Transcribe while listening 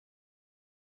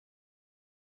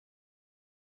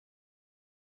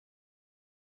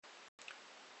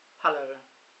Hello,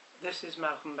 this is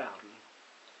Malcolm Bowden.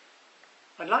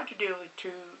 I'd like to deal with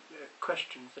two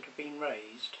questions that have been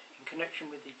raised in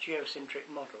connection with the geocentric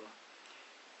model.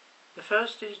 The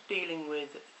first is dealing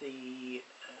with the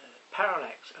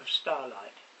parallax of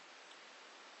starlight.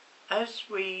 As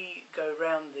we go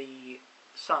round the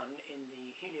Sun in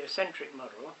the heliocentric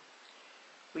model,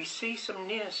 we see some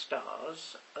near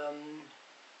stars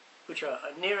which are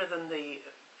nearer than the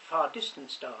far distant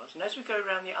stars, and as we go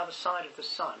around the other side of the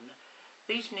Sun,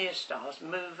 these near stars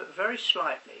move very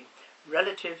slightly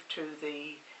relative to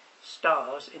the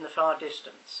stars in the far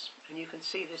distance, and you can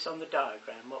see this on the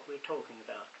diagram, what we're talking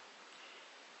about.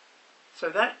 So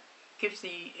that gives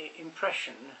the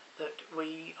impression that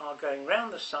we are going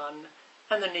round the Sun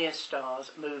and the near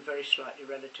stars move very slightly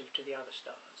relative to the other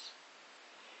stars.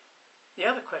 The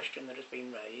other question that has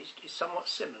been raised is somewhat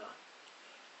similar.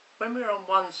 When we're on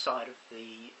one side of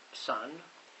the Sun,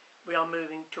 we are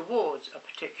moving towards a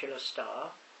particular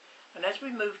star, and as we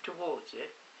move towards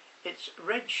it, its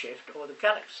redshift, or the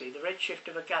galaxy, the redshift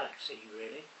of a galaxy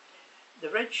really, the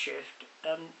redshift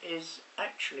is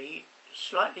actually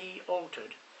slightly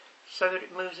altered so that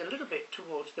it moves a little bit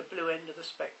towards the blue end of the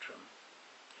spectrum.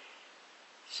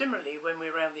 Similarly, when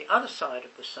we're around the other side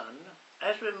of the Sun,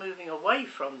 as we're moving away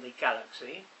from the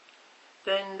galaxy,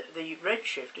 then the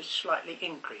redshift is slightly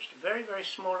increased, a very, very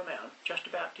small amount, just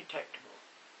about detectable.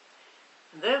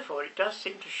 And therefore it does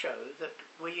seem to show that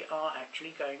we are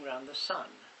actually going round the Sun.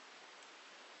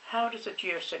 How does a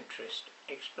geocentrist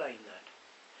explain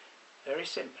that? Very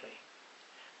simply,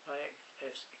 by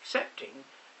accepting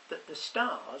that the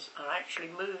stars are actually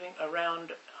moving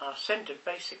around, are centred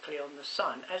basically on the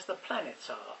Sun as the planets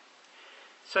are.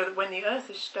 So that when the Earth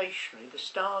is stationary, the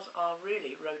stars are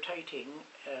really rotating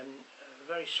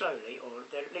very slowly, or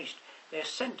they're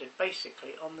centred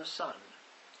basically on the Sun.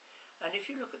 And if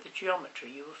you look at the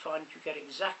geometry, you will find you get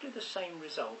exactly the same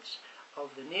results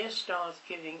of the near stars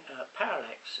giving a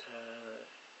parallax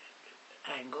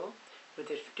angle with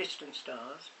the distant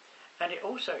stars, and it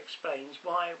also explains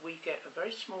why we get a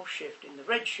very small shift in the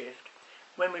redshift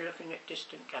when we're looking at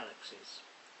distant galaxies.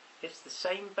 It's the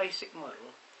same basic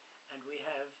model, and we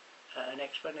have an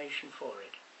explanation for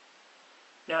it.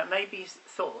 Now, it may be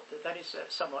thought that that is a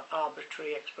somewhat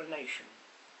arbitrary explanation,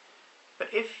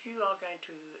 but if you are going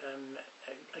to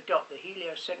adopt the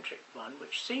heliocentric one,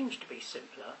 which seems to be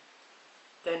simpler,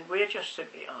 then we're just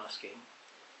simply asking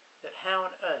that how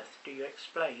on earth do you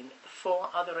explain the four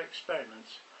other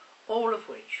experiments, all of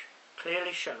which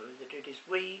clearly show that it is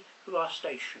we who are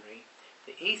stationary,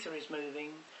 the ether is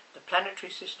moving, the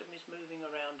planetary system is moving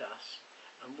around us,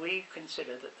 and we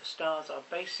consider that the stars are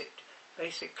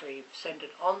basically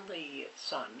centred on the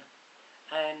Sun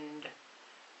and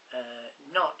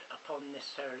not upon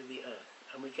necessarily the Earth.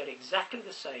 And we get exactly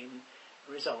the same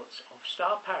results of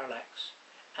star parallax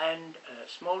and a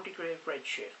small degree of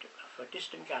redshift for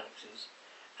distant galaxies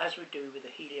as we do with the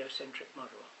heliocentric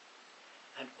model.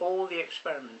 And all the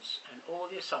experiments and all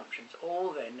the assumptions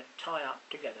all then tie up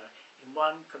together in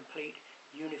one complete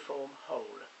uniform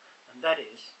whole, and that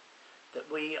is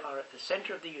that we are at the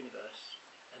centre of the universe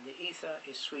and the ether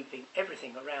is sweeping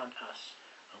everything around us,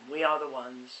 and we are the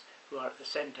ones who are at the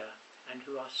centre and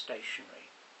who are stationary.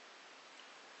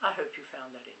 I hope you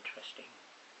found that interesting.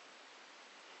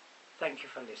 Thank you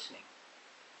for listening.